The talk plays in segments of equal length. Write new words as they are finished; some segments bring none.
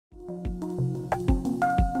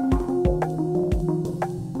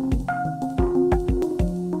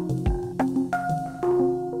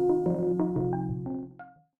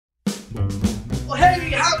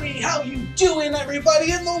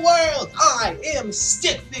everybody in the world! I am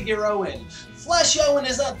Stick Figure Owen. Flesh Owen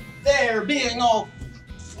is up there being all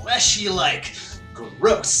fleshy-like.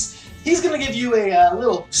 Gross. He's gonna give you a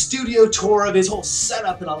little studio tour of his whole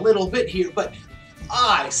setup in a little bit here, but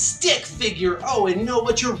I, Stick Figure Owen, know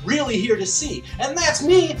what you're really here to see, and that's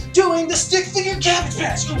me doing the Stick Figure Cabbage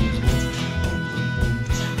Patch.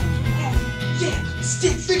 Yeah,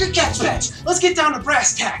 Stick Figure Cabbage Patch. Let's get down to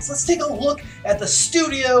brass tacks. Let's take a look at the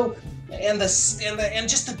studio and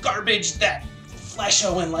just the garbage that Flesh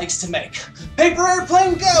Owen likes to make. Paper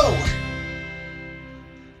airplane, go!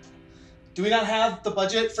 Do we not have the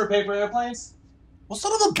budget for paper airplanes? Well,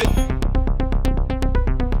 son of a bitch.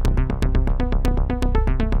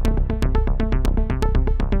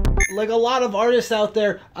 Like a lot of artists out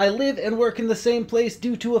there, I live and work in the same place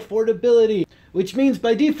due to affordability, which means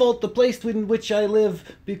by default the place in which I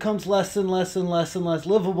live becomes less and less and less and less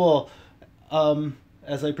livable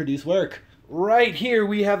as I produce work. Right here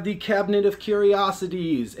we have the Cabinet of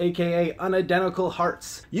Curiosities, aka Unidentical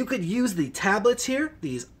Hearts. You could use the tablets here,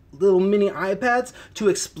 these little mini iPads, to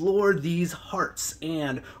explore these hearts,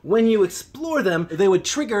 and when you explore them they would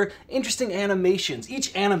trigger interesting animations.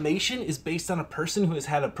 Each animation is based on a person who has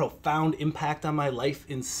had a profound impact on my life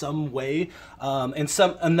in some way, and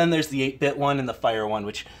then there's the 8-bit one and the fire one,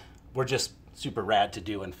 which were just super rad to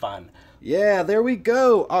do and fun. Yeah, there we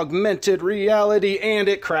go, augmented reality, and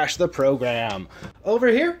it crashed the program. Over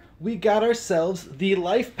here we got ourselves the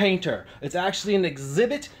Life Painter. It's actually an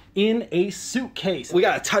exhibit in a suitcase. We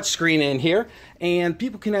got a touch screen in here, and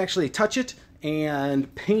people can actually touch it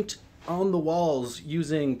and paint on the walls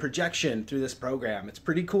using projection through this program. It's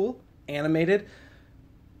pretty cool, animated.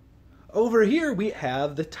 Over here we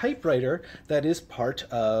have the typewriter that is part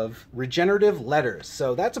of Regenerative Letters.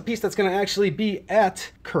 So that's a piece that's going to actually be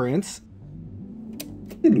at Currents.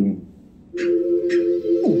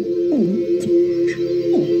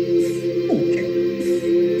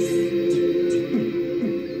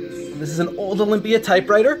 This is an old Olympia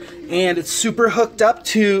typewriter, and it's super hooked up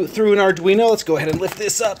through an Arduino. Let's go ahead and lift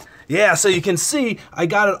this up. Yeah, so you can see I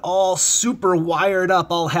got it all super wired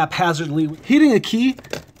up, all haphazardly. Hitting a key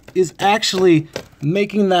is actually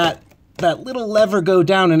making that little lever go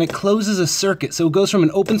down, and it closes a circuit. So it goes from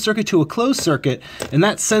an open circuit to a closed circuit, and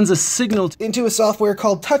that sends a signal into a software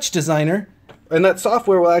called Touch Designer. And that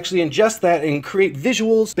software will actually ingest that and create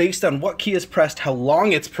visuals based on what key is pressed, how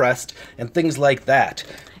long it's pressed, and things like that.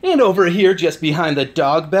 And over here, just behind the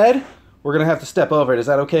dog bed, we're gonna have to step over it. Is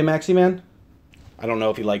that okay, Maxie Man? I don't know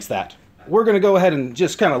if he likes that. We're gonna go ahead and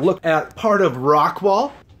just kind of look at part of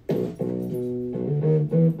Rockwall.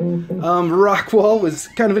 Rockwall was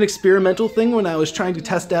kind of an experimental thing when I was trying to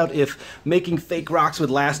test out if making fake rocks would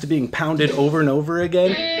last to being pounded over and over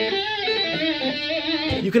again.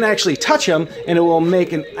 You can actually touch them and it will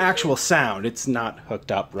make an actual sound. It's not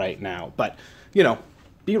hooked up right now, but you know,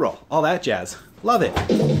 B-roll, all that jazz. Love it.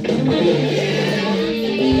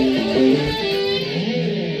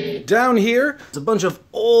 Down here, there's a bunch of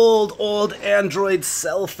old Android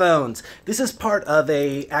cell phones. This is part of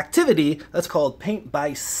a activity that's called Paint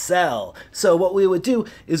by Cell. So what we would do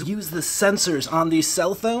is use the sensors on these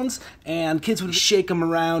cell phones, and kids would shake them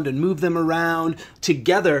around and move them around.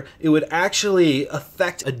 Together, it would actually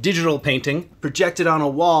affect a digital painting, projected on a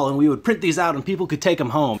wall, and we would print these out and people could take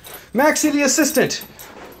them home. Maxie the assistant,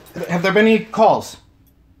 have there been any calls?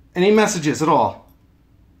 Any messages at all?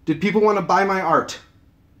 Did people want to buy my art?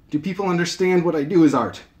 Do people understand what I do as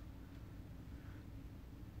art?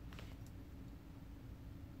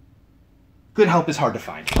 Good help is hard to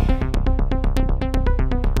find.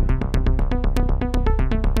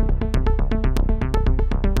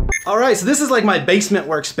 Alright, so this is like my basement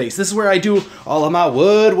workspace. This is where I do all of my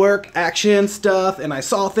woodwork, action stuff, and I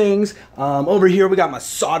saw things. Over here we got my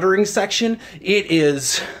soldering section. It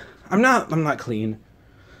is... I'm not clean.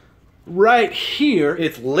 Right here,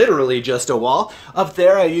 it's literally just a wall. Up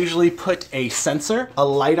there, I usually put a sensor, a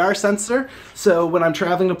LiDAR sensor. So when I'm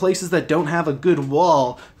traveling to places that don't have a good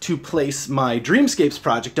wall to place my Dreamscapes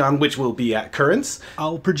project on, which will be at Currents,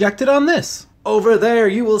 I'll project it on this. Over there,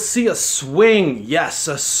 you will see a swing. Yes,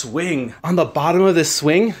 a swing. On the bottom of this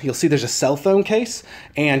swing, you'll see there's a cell phone case.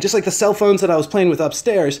 And just like the cell phones that I was playing with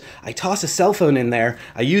upstairs, I toss a cell phone in there,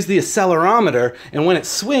 I use the accelerometer, and when it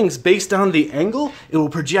swings based on the angle, it will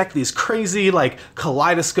project these crazy, like,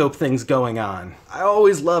 kaleidoscope things going on. I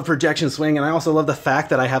always love projection swing, and I also love the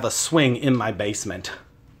fact that I have a swing in my basement.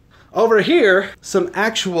 Over here, some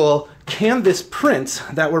actual canvas prints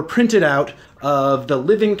that were printed out of the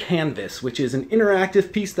Living Canvas, which is an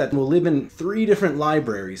interactive piece that will live in 3 different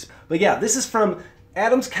libraries. But yeah, this is from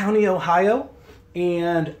Adams County, Ohio.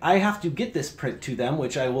 and I have to get this print to them,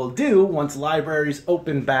 which I will do once libraries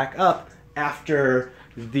open back up after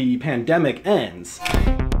the pandemic ends.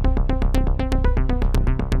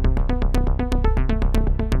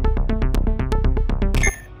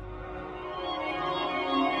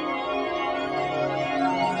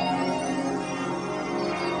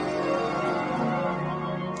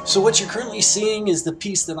 So what you're currently seeing is the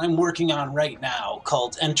piece that I'm working on right now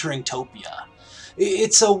called Entering Topia.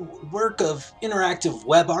 It's a work of interactive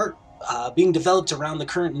web art being developed around the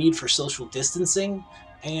current need for social distancing,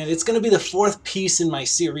 and it's going to be the fourth piece in my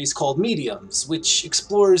series called Mediums, which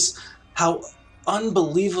explores how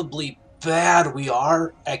unbelievably bad we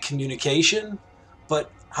are at communication,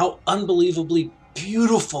 but how unbelievably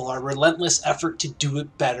beautiful our relentless effort to do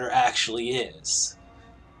it better actually is.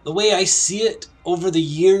 The way I see it, over the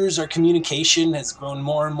years our communication has grown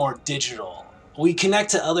more and more digital. We connect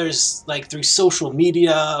to others through social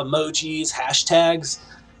media, emojis, hashtags,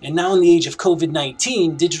 and now in the age of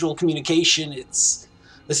COVID-19, digital communication, it's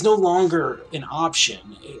no longer an option.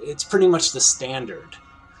 It's pretty much the standard.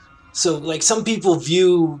 So some people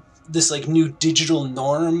view this new digital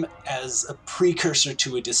norm as a precursor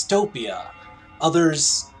to a dystopia.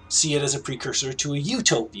 Others see it as a precursor to a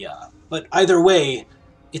utopia. But either way,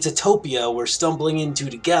 it's a topia we're stumbling into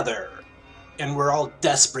together, and we're all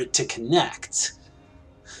desperate to connect.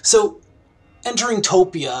 So, Entering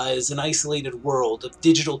Topia is an isolated world of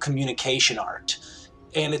digital communication art,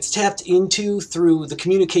 and it's tapped into through the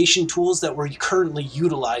communication tools that we're currently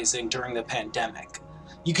utilizing during the pandemic.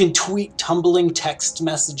 You can tweet tumbling text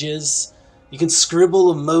messages, you can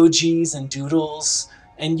scribble emojis and doodles,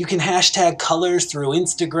 and you can hashtag colors through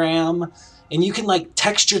Instagram, and you can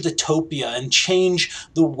texture the topia and change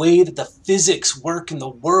the way that the physics work in the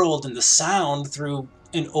world and the sound through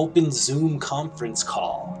an open Zoom conference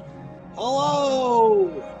call.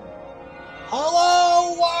 Hello!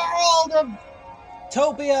 Hello, world of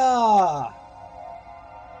Topia!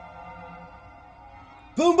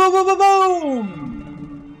 Boom, boom, boom, boom,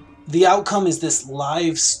 boom! The outcome is this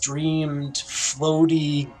live-streamed,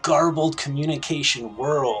 floaty, garbled communication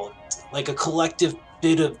world, like a collective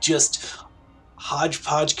bit of just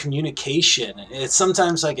hodgepodge communication. It's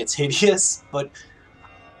sometimes it's hideous, but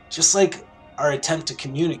just like our attempt to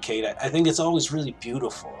communicate, I think it's always really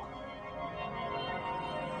beautiful.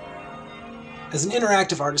 As an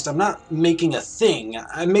interactive artist, I'm not making a thing,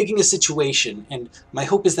 I'm making a situation, and my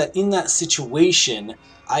hope is that in that situation,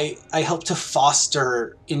 I help to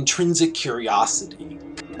foster intrinsic curiosity.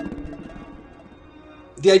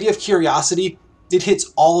 The idea of curiosity, it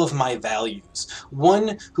hits all of my values.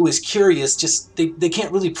 One who is curious, they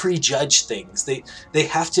can't really prejudge things. They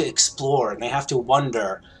have to explore, and they have to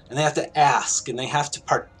wonder, and they have to ask, and they have to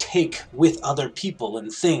partake with other people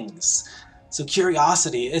and things. So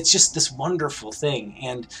curiosity, it's just this wonderful thing.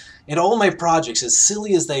 And in all my projects, as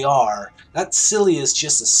silly as they are, that silly is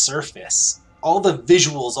just a surface. All the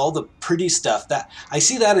visuals, all the pretty stuff, that I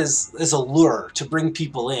see that as a lure to bring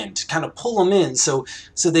people in, to kind of pull them in so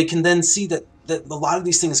they can then see that a lot of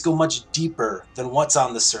these things go much deeper than what's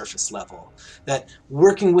on the surface level. That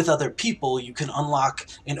working with other people, you can unlock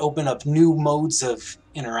and open up new modes of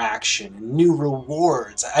interaction and new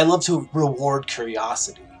rewards. I love to reward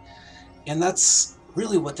curiosity. And that's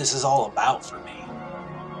really what this is all about for me.